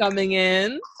plug is coming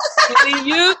in.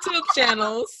 Any YouTube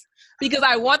channels, because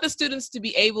I want the students to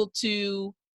be able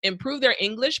to improve their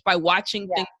English by watching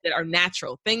things that are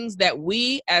natural, things that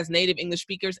we as native English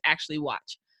speakers actually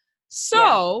watch.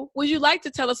 So would you like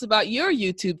to tell us about your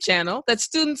YouTube channel that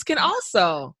students can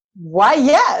also Why,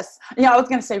 yes. I was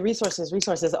going to say resources.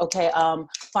 Okay.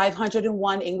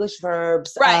 501 English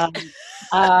verbs, Right.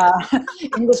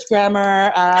 English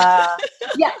grammar.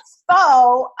 Yes.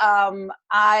 So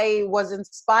I was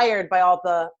inspired by all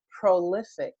the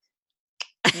prolific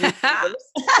YouTubers.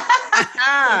 Such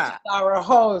as our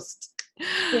host,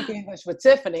 Speak English with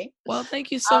Tiffany. Well,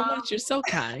 thank you so much. You're so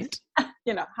kind.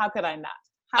 How could I not?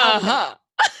 How could I not?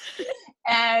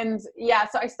 And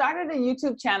so I started a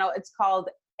YouTube channel. It's called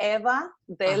Eva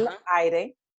del Aire.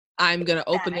 I'm going to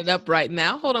open it up right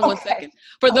now. Hold on one second.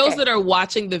 For those that are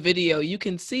watching the video, you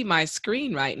can see my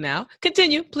screen right now.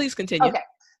 Continue. Please continue. Okay.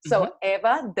 So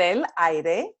Eva del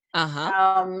Aire.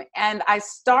 And I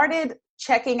started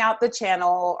checking out the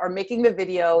channel or making the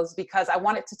videos because I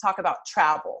wanted to talk about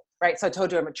travel, right? So I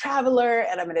told you I'm a traveler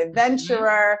and I'm an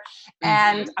adventurer,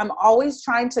 and I'm always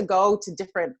trying to go to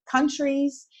different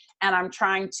countries, and I'm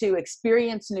trying to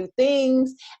experience new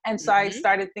things. And so I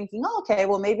started thinking, okay,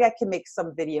 well, maybe I can make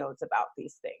some videos about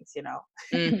these things,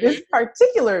 This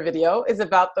particular video is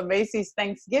about the Macy's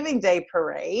Thanksgiving Day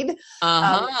Parade. It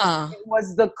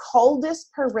was the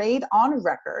coldest parade on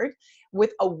record,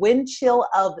 with a wind chill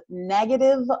of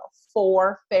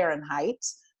 -4 Fahrenheit.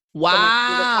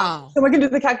 Wow. So we can do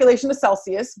the calculation to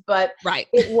Celsius, but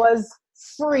it was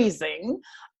freezing.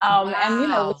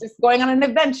 And, just going on an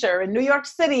adventure in New York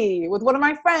City with one of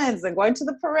my friends and going to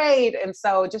the parade. And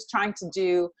so just trying to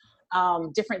do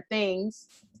different things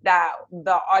that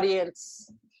the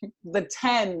audience, the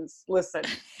tens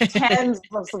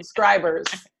of subscribers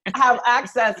have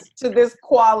access to this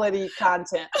quality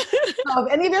content. So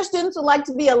if any of your students would like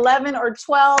to be 11 or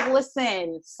 12,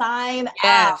 listen, sign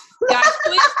up. Guys,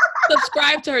 please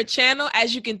subscribe to her channel.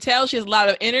 As you can tell, she has a lot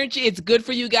of energy. It's good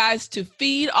for you guys to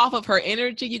feed off of her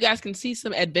energy. You guys can see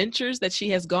some adventures that she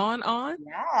has gone on.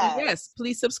 Yes,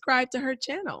 please subscribe to her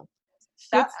channel.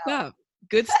 Good stuff.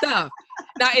 Good stuff.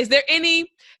 Now,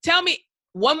 tell me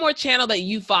one more channel that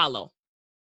you follow.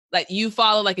 Like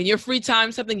in your free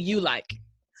time, something you like.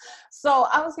 So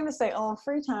I was going to say,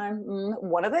 free time,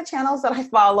 one of the channels that I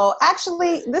follow,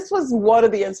 actually, this was one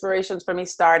of the inspirations for me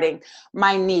starting.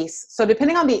 My niece. So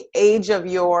depending on the age of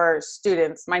your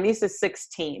students, my niece is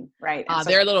 16, right? So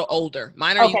they're a little older.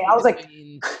 Mine are I was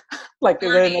like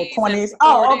they're in their 20s.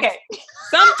 Oh, okay.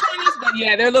 Some 20s, but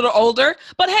they're a little older.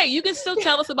 But hey, you can still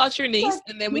tell us about your niece,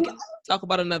 and then we can talk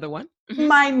about another one.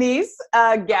 My niece,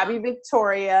 Gabby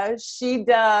Victoria, she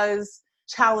does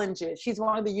challenges. She's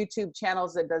one of the YouTube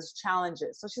channels that does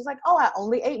challenges. So she's like, I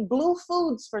only ate blue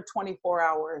foods for 24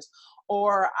 hours.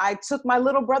 Or I took my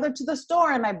little brother to the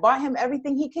store and I bought him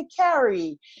everything he could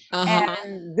carry.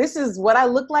 And this is what I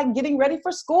look like getting ready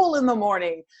for school in the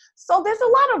morning. So there's a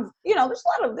lot of, there's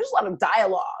a lot of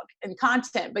dialogue and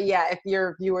content. But if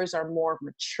your viewers are more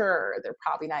mature, they're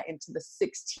probably not into the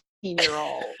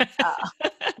 16-year-old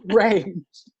range.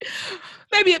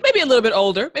 Maybe a little bit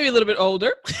older. Maybe a little bit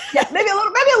older. Maybe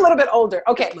a little bit older.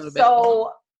 Okay,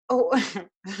 so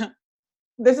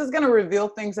this is going to reveal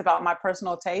things about my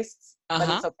personal tastes, but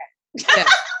it's okay.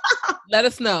 Let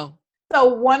us know. So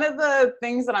one of the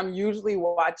things that I'm usually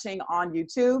watching on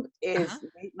YouTube is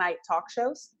late night talk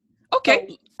shows. Okay.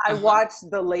 So I watch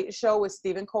The Late Show with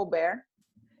Stephen Colbert.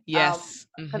 Yes.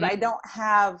 Because I don't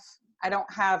have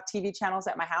TV channels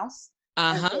at my house.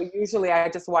 And so usually I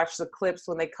just watch the clips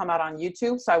when they come out on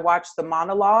YouTube. So I watch the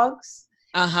monologues.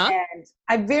 And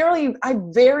I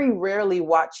very rarely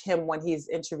watch him when he's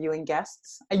interviewing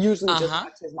guests. I usually just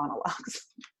watch his monologues.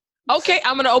 Okay,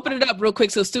 I'm going to open it up real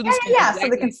quick so students can so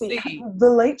they can see The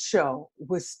Late Show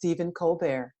with Stephen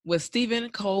Colbert.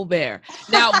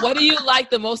 Now, what do you like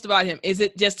the most about him? Is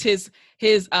it just his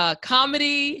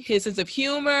comedy, his sense of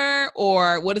humor,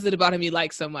 or what is it about him you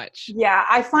like so much? Yeah,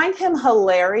 I find him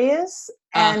hilarious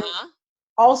and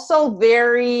also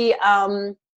very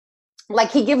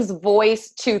he gives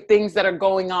voice to things that are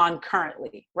going on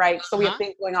currently, right? So we have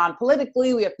things going on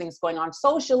politically, we have things going on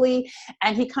socially,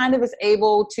 and he kind of is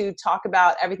able to talk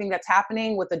about everything that's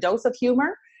happening with a dose of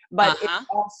humor, but it's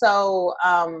also,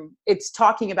 it's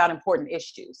talking about important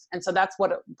issues. And so that's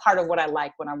part of what I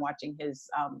like when I'm watching his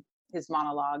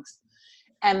monologues.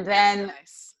 And then,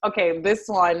 this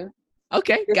one.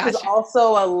 Okay, this is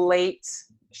also a late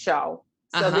show.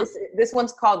 So this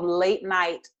one's called Late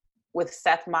Night with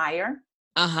Seth Meyers.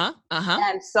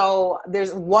 And so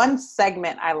there's one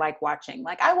segment I like watching.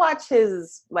 I watch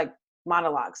his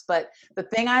monologues, but the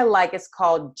thing I like is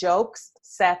called Jokes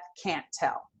Seth Can't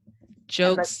Tell.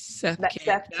 Seth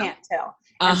can't tell.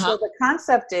 And so the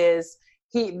concept is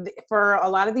for a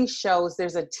lot of these shows,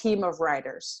 there's a team of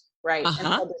writers. right? And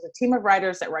Uh-huh. so there's a team of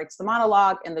writers that writes the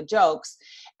monologue and the jokes.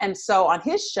 And so on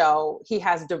his show, he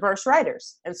has diverse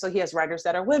writers. And so he has writers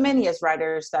that are women, he has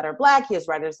writers that are Black, he has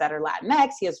writers that are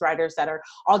Latinx, he has writers that are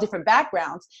all different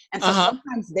backgrounds. And so Uh-huh.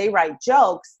 sometimes they write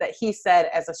jokes that he said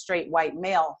as a straight white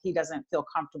male, he doesn't feel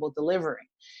comfortable delivering.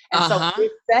 And so Uh-huh.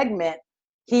 this segment,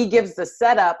 he gives the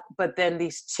setup, but then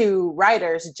these two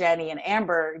writers, Jenny and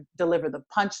Amber, deliver the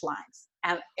punchlines.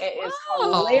 And it is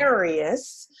Oh.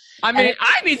 hilarious. I And mean,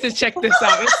 I need to check this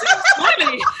out. It seems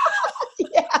funny.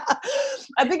 yeah,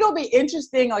 I think it'll be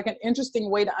interesting, like an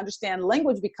interesting way to understand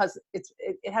language, because it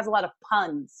has a lot of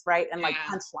puns, right? And like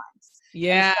Yeah. punchlines.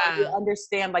 Yeah. And so you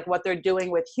understand like what they're doing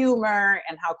with humor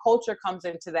and how culture comes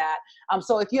into that.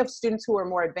 So if you have students who are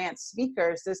more advanced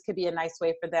speakers, this could be a nice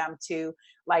way for them to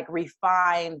like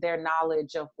refine their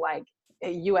knowledge of like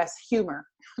US humor.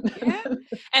 Yeah.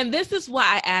 And this is why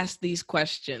I ask these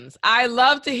questions. I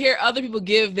love to hear other people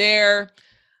give their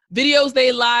videos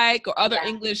they like or other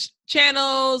English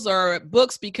channels or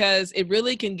books, because it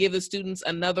really can give the students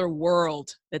another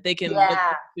world that they can look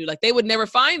into. Like they would never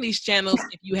find these channels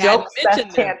if you hadn't Jokes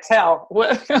mentioned Seth them. can't tell.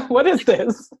 What is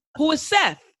this? Who is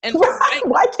Seth? And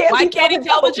Why can't he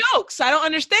tell the jokes? I don't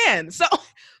understand. So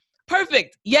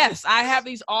perfect. Yes, I have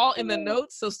these all in the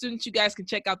notes. So students, you guys can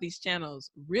check out these channels.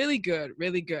 Really good.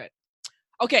 Really good.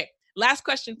 Okay. Last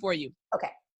question for you. Okay.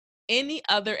 Any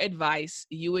other advice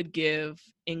you would give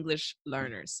English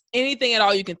learners? Anything at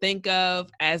all you can think of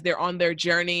as they're on their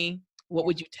journey? What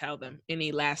would you tell them?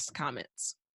 Any last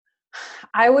comments?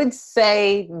 I would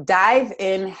say dive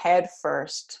in head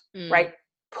first, right?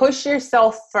 Push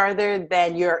yourself further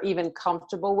than you're even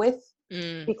comfortable with.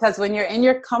 Because when you're in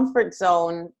your comfort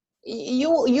zone,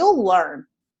 you'll learn,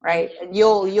 right? And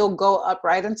you'll go up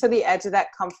right into the edge of that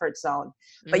comfort zone.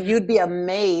 But you'd be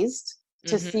amazed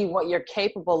to see what you're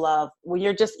capable of when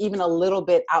you're just even a little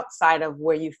bit outside of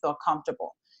where you feel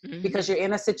comfortable, because you're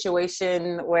in a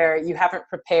situation where you haven't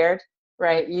prepared,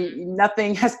 right?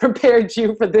 Nothing has prepared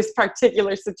you for this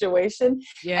particular situation.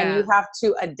 And you have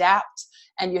to adapt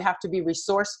and you have to be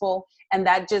resourceful, and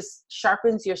that just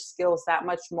sharpens your skills that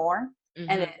much more.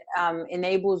 And it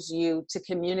enables you to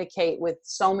communicate with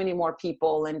so many more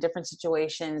people in different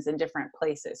situations and different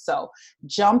places. So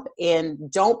jump in.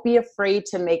 Don't be afraid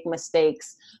to make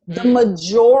mistakes. The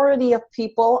majority of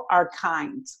people are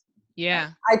kind.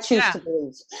 Yeah. I choose to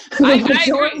believe.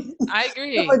 I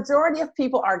agree. The majority of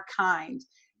people are kind.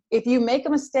 If you make a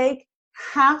mistake,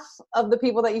 half of the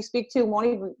people that you speak to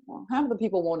half of the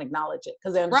people won't acknowledge it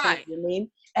because they understand what you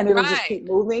mean, and it'll just keep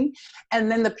moving.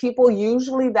 And then the people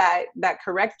usually that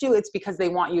correct you, it's because they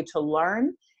want you to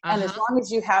learn. And as long as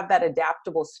you have that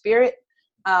adaptable spirit,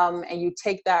 and you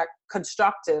take that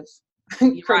constructive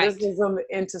criticism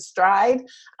into stride,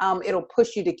 it'll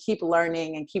push you to keep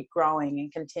learning and keep growing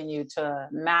and continue to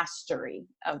mastery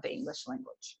of the English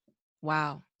language.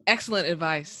 Wow. Excellent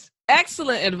advice.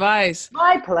 Excellent advice.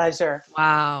 My pleasure.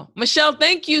 Wow. Michelle,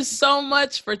 thank you so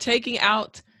much for taking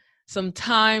out some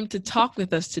time to talk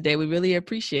with us today. We really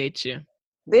appreciate you.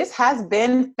 This has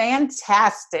been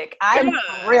fantastic. I'm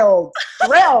thrilled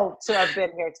to have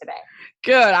been here today.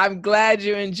 Good. I'm glad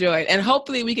you enjoyed. And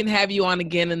hopefully we can have you on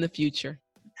again in the future.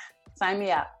 Sign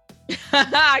me up.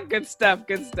 Good stuff.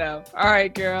 Good stuff. All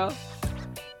right, girl.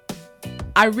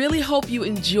 I really hope you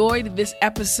enjoyed this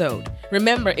episode.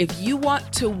 Remember, if you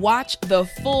want to watch the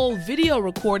full video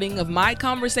recording of my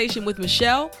conversation with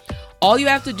Michelle, all you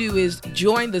have to do is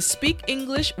join the Speak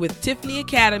English with Tiffany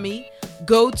Academy,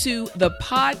 go to the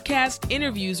podcast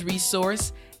interviews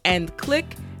resource, and click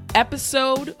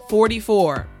episode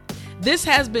 44. This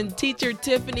has been Teacher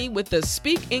Tiffany with the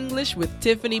Speak English with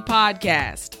Tiffany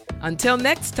podcast. Until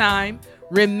next time,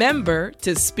 remember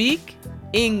to speak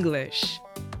English.